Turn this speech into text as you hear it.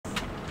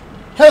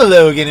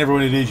Hello again,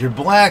 everyone. It is your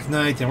Black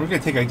Knight, and we're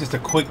going to take just a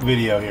quick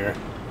video here.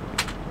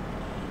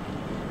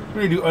 We're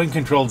going to do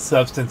Uncontrolled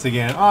Substance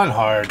again on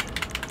hard.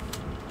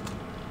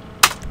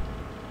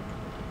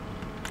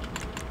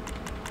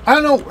 I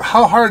don't know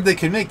how hard they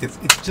can make this.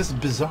 It's just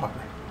bizarre.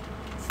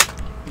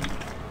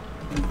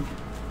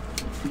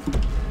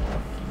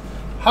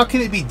 How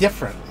can it be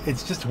different?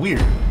 It's just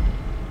weird.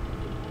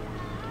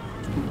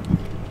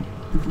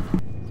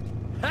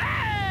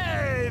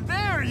 Hey,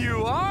 there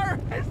you are!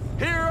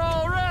 Here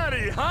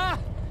already, huh?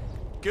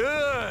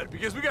 Good,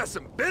 because we got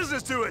some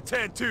business to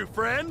attend to,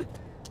 friend.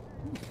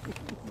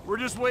 We're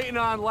just waiting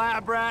on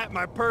Lab Rat,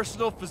 my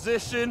personal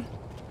physician.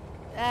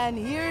 And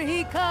here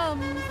he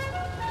comes.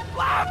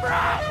 Lab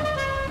Rat!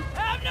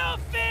 Have no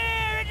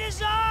fear, it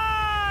is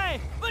I!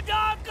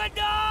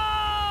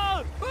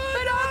 Badonkadonk!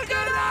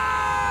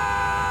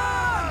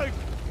 Badonkadonk!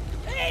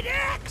 Hey,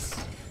 Dex!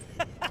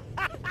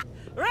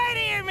 Right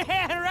here,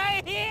 man,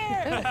 right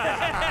here!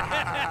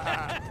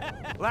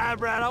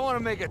 Lab Rat, I want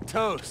to make a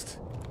toast.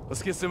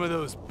 Let's get some of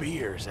those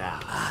beers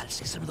out. Let's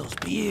get some of those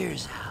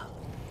beers out.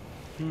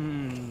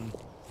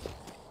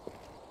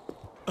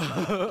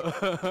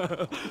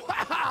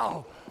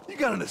 Wow! You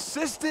got an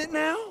assistant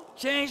now?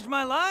 Changed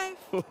my life?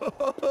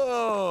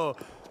 Lucha,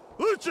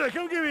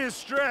 come give me a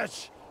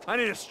stretch. I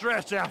need a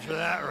stretch after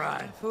that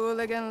ride.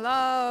 Hooligan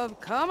love,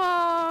 come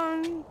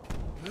on.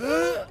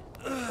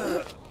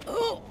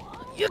 Oh,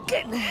 you're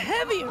getting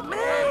heavier,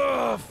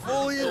 man.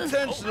 Fully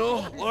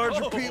intentional.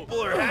 Larger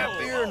people are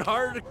happier and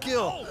harder to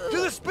kill.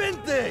 Do the spin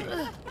thing.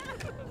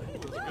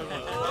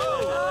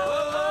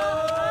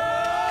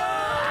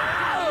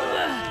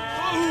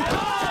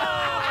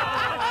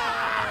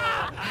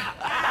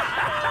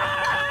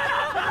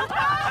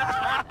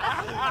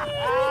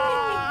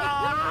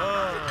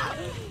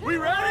 We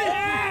ready?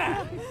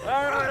 Yeah.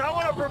 All right, I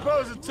want to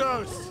propose a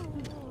toast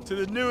to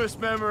the newest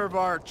member of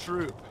our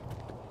troupe.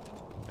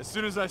 As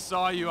soon as I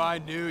saw you, I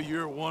knew you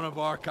were one of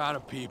our kind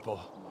of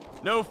people.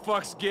 No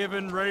fucks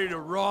given, ready to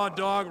raw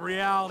dog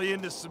reality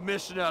into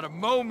submission at a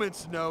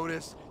moment's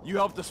notice. You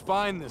helped us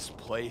find this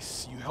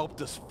place. You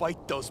helped us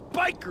fight those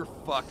biker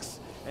fucks.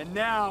 And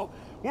now,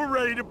 we're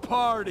ready to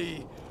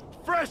party.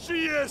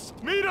 Freshiest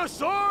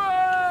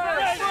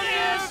Metasaurus!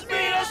 Freshiest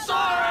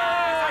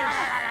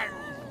Metasaurus!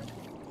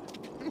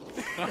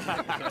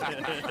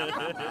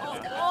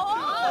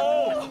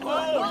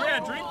 Oh, yeah,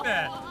 drink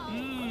that.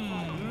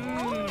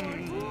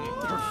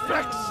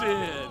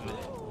 Perfection!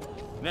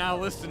 Now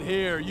listen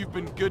here, you've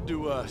been good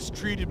to us,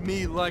 treated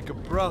me like a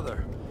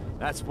brother.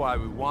 That's why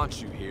we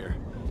want you here,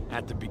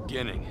 at the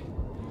beginning.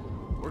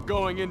 We're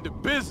going into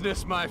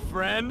business, my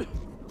friend!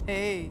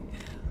 Hey,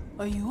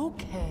 are you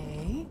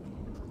okay?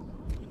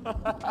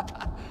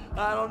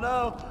 I don't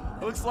know.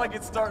 Looks like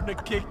it's starting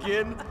to kick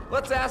in.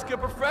 Let's ask a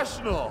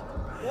professional.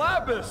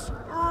 Lapis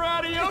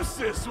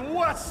radiosis,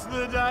 what's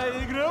the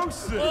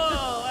diagnosis?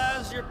 Well,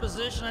 as your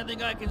physician, I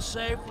think I can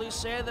safely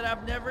say that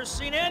I've never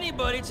seen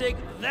anybody take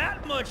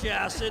that much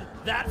acid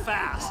that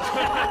fast.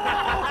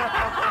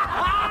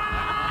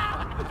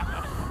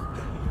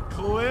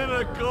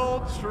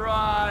 Clinical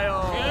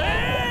trial.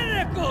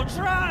 Clinical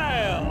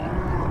trial!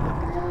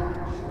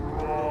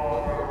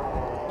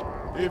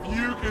 If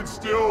you can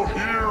still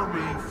hear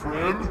me,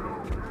 friend,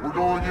 we're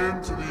going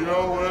into the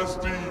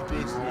LSD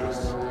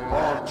business. I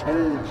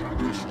told you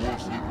this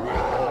was the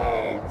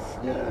ground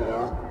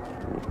floor.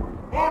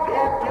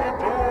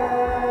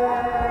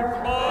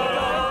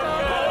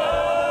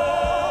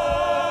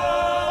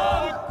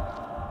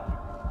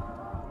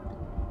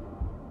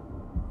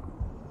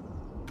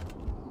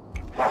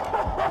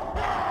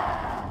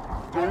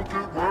 Don't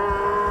get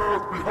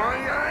left behind.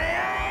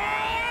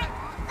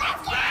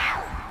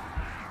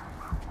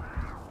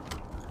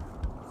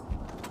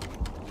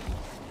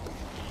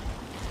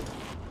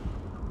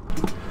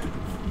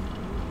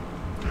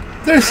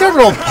 There's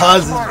several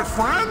pauses. My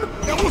friend,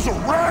 that was a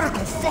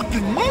radical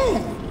fucking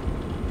move.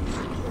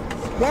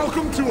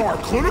 Welcome to our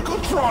clinical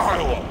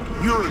trial,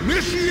 your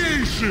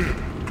initiation.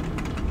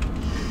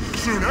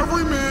 Soon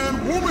every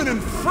man, woman,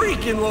 and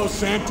freak in Los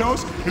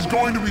Santos is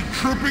going to be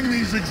tripping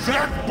these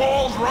exact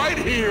balls right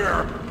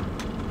here.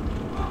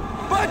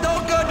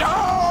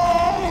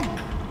 Badongadonk!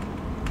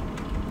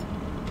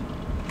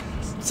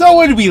 So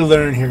what did we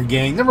learn here,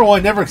 gang? Number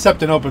one, never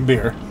accept an open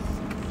beer.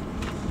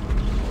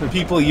 For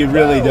people you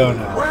really don't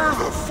know. Where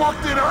the fuck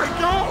did I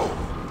go?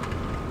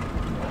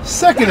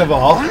 Second of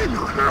all, I'm in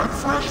your head,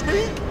 fresh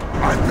meat?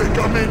 I think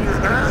I'm in your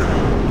head.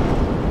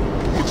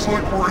 Looks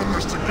like we're in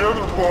this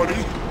together,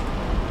 buddy.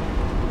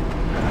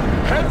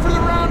 Head for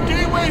the round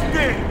gateway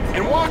thing,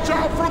 and watch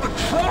out for the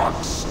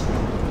trucks.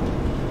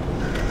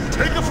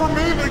 Take it from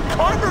me, they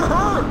kinda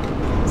hurt.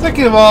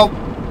 second of all,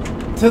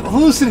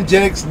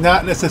 hallucinogenics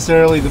not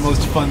necessarily the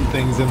most fun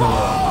things in the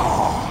world.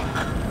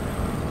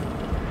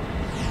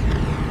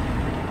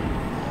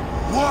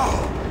 Whoa,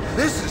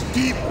 this is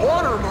deep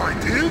water, my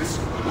dudes.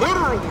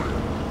 Literally.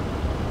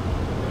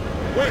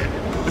 Wait,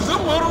 is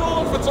it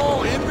literal if it's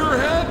all in your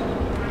head?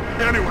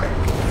 Anyway.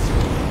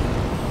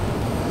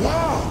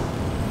 Wow.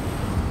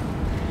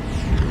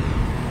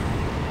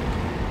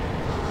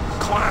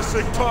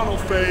 classic tunnel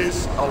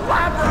phase, a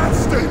labyrinth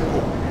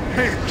staple.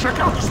 Hey, check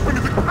out the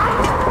spinning thing.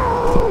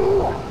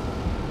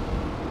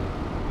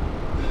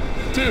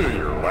 To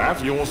your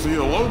left, you will see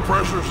a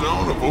low-pressure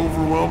zone of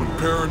overwhelming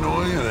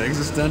paranoia and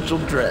existential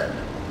dread.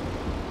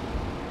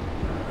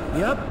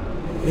 Yep,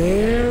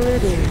 there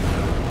it is.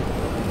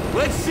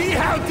 Let's see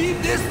how deep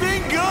this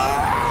thing goes!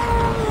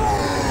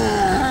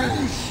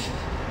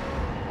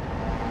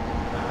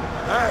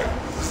 Hey,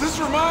 does this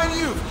remind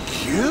you of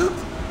Cube?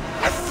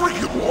 I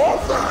freaking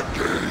love that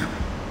game!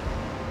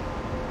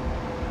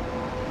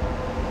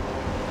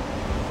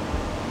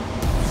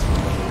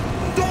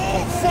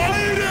 Don't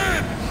fight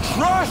it!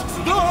 Trust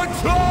the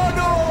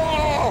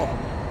tunnel!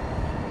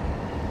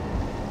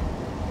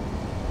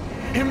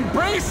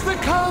 Embrace the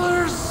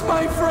colors,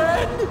 my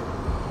friend!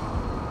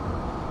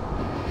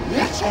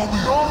 What's on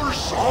the other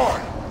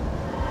side?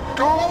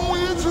 Go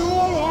into the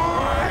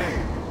light!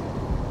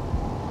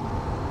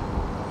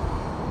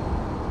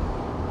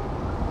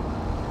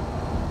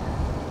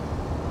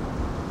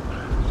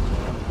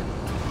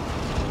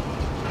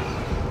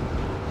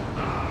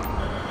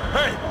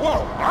 Hey,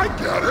 whoa, I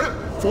get it.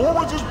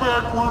 Forwards is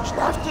backwards,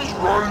 left is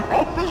right,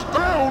 up is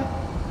down.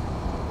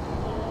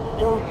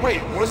 Or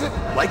wait, was it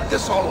like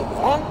this all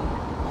along?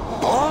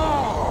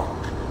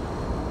 Fuck!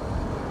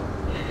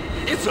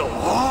 It's a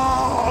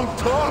long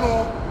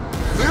tunnel.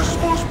 This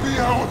must be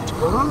how a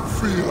turd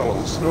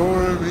feels, know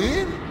what I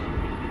mean?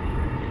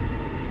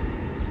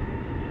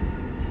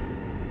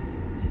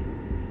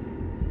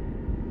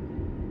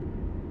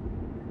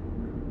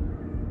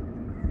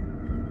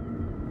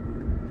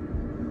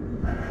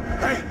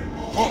 Hey,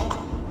 look!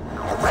 A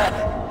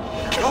rabbit!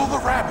 Kill the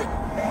rabbit!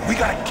 We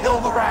gotta kill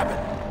the rabbit!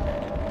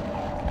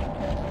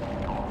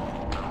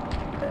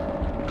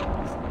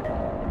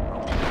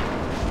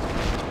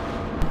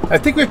 I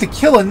think we have to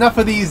kill enough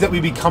of these that we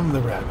become the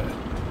rabbit.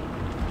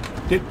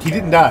 He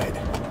didn't die.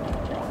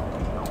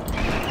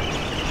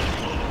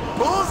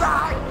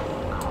 Bullseye!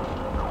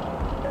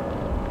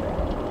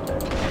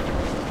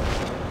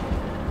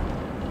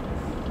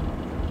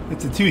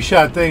 It's a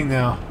two-shot thing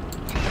now.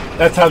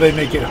 That's how they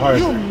make it harder.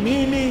 You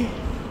meanie!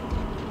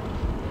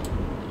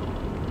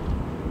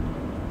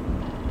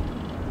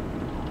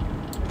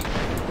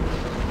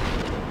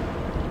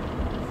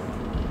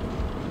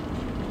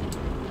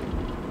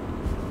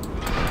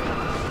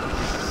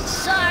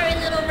 Sorry,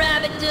 little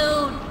rabbit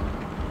dude.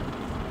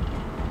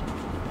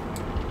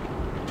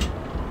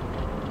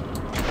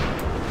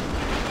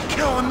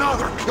 Kill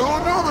another! Kill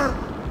another!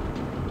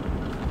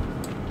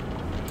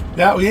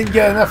 No, we didn't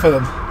get enough of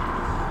them.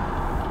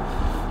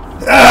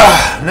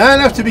 Not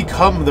enough to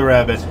become the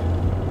rabbit.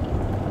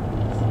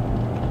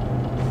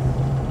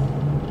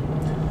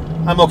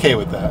 I'm okay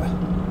with that.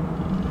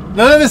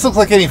 None of this looks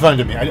like any fun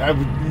to me. I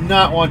would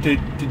not want to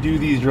do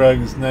these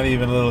drugs, not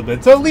even a little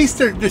bit. So at least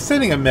they're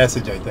sending a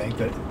message, I think,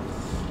 that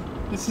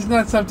this is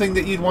not something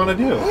that you'd want to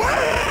do.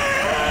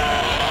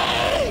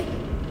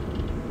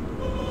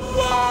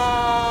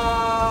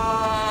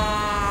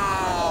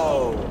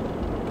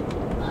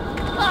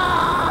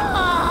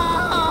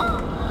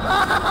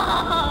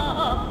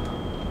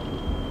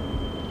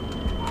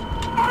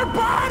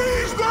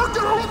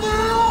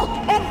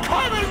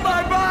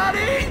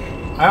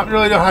 I don't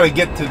really know how to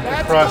get to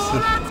across the.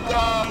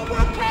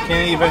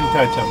 Can't even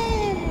touch them.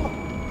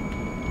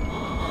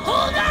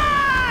 Hold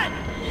on!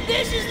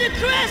 This is the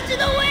crest of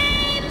the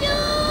wave,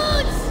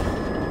 dudes!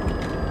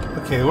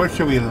 Okay, where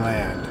should we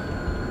land?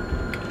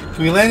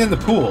 Can we land in the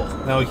pool?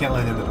 No, we can't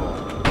land in the pool.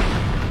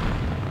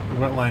 We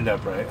weren't lined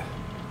up right.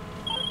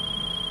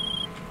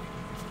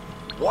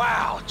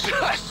 Wow,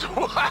 just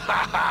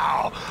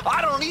wow!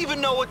 I don't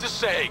even know what to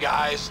say,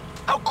 guys.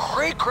 How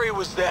cray-cray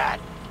was that?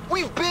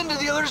 We've been to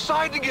the other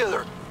side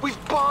together. We've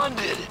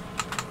bonded.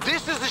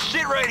 This is the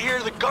shit right here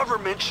the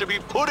government should be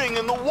putting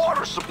in the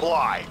water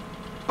supply.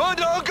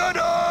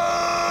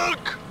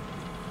 Badunk-a-dunk!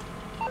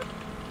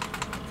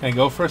 Can I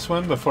go first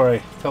one before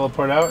I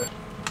teleport out?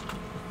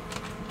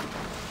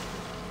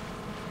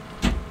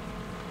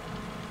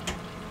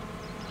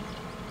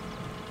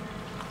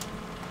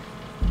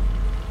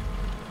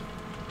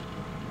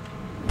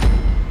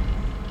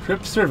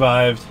 Trip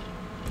survived.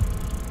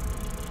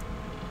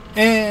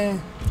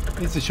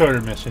 It's a shorter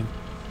mission.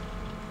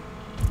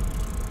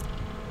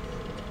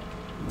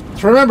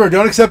 So remember,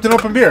 don't accept an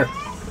open beer.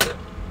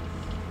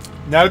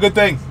 Not a good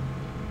thing.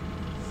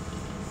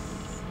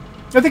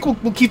 I think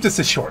we'll keep this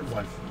a short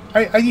one.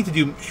 I need to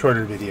do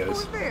shorter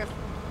videos.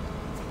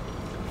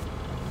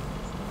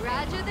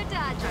 Roger the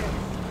Dodger.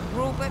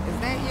 Rupert, is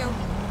that you?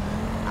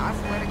 I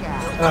swear to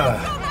God.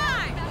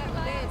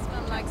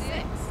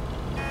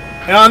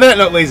 And on that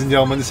note, ladies and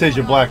gentlemen, this is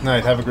your Black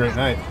Knight. Have a great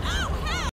night.